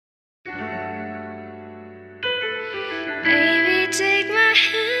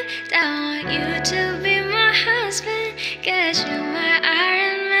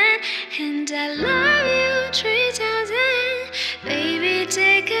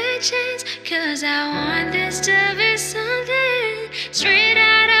chance, 'cause I want this to be something straight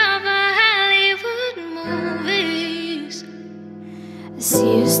out of a Hollywood movies. I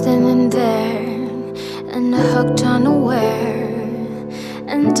see you standing there, and I'm hooked unaware,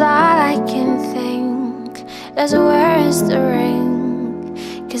 and all I can think is where is the ring?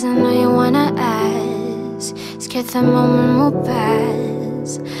 'Cause I know you wanna ask, scared the moment will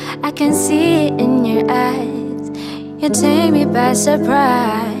pass. I can see it in your eyes, you take me by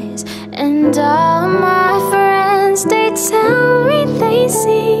surprise. And all my friends, they tell me they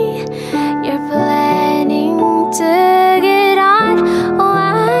see you're planning to get on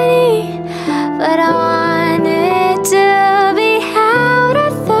one knee. But I want it to be out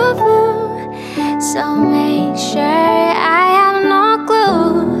of the blue, so make sure I have no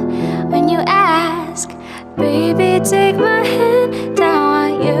clue when you ask. Baby, take my hand, I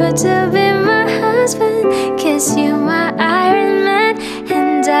want you to be my husband, 'cause you my Iron Man,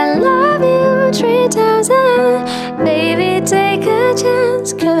 and I love you 3,000. Baby, take a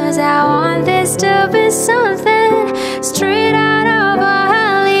chance, 'cause I want this to be something straight out of a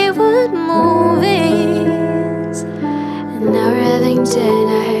Hollywood movies. And now we're having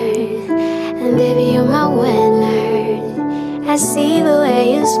dinner, and baby, you're my winner. I see the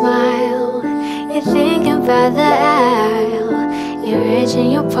way you smile, you're thinking about the aisle, you're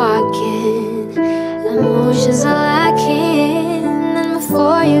reaching your pocket, emotions are lacking. And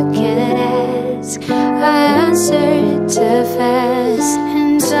before you can ask, I answered too fast.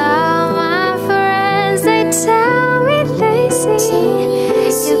 And all my friends, they tell me they see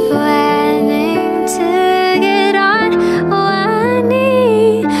you're planning to get on one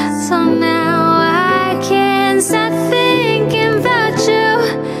knee. So now I can't stop thinking about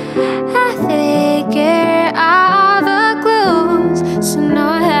you. I figure all the clues, so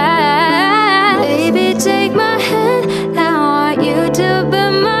no hat. Baby, take my hand, I want you to be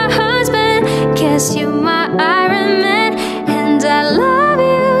my husband, 'cause you my Iron Man, and I love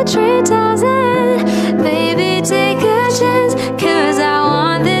you 3,000. Baby, take a chance, 'cause I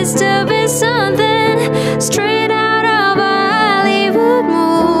want this to be something straight out of a Hollywood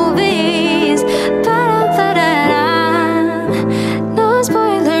movies. Ba-da-ba-da-da. No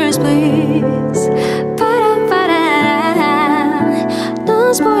spoilers, please. Ba-da-ba-da-da.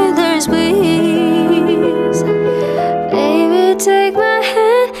 No spoilers, please. Baby, take my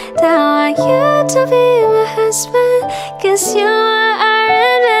hand, I want you to be my husband, 'cause you're my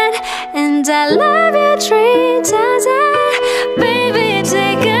Iron Man, and I love you 3,000. Baby,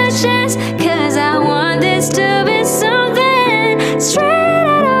 take a chance, 'cause I want this to be something straight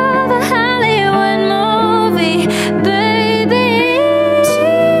out of a Hollywood movie. Baby,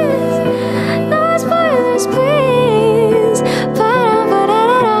 no spoilers, please.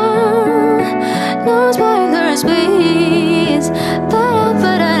 Ba-da-ba-da-da-da. No spoilers, please.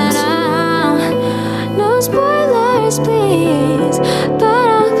 Ba-da-ba-da-da-da. No spoilers, please.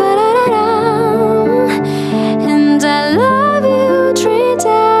 Ba-da-ba-da-da-da. And I love you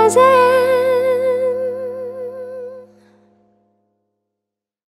 3,000.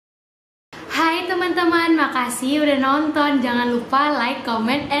 Hai teman-teman, makasih udah nonton. Jangan lupa like,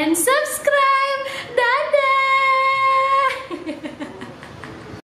 comment, and subscribe.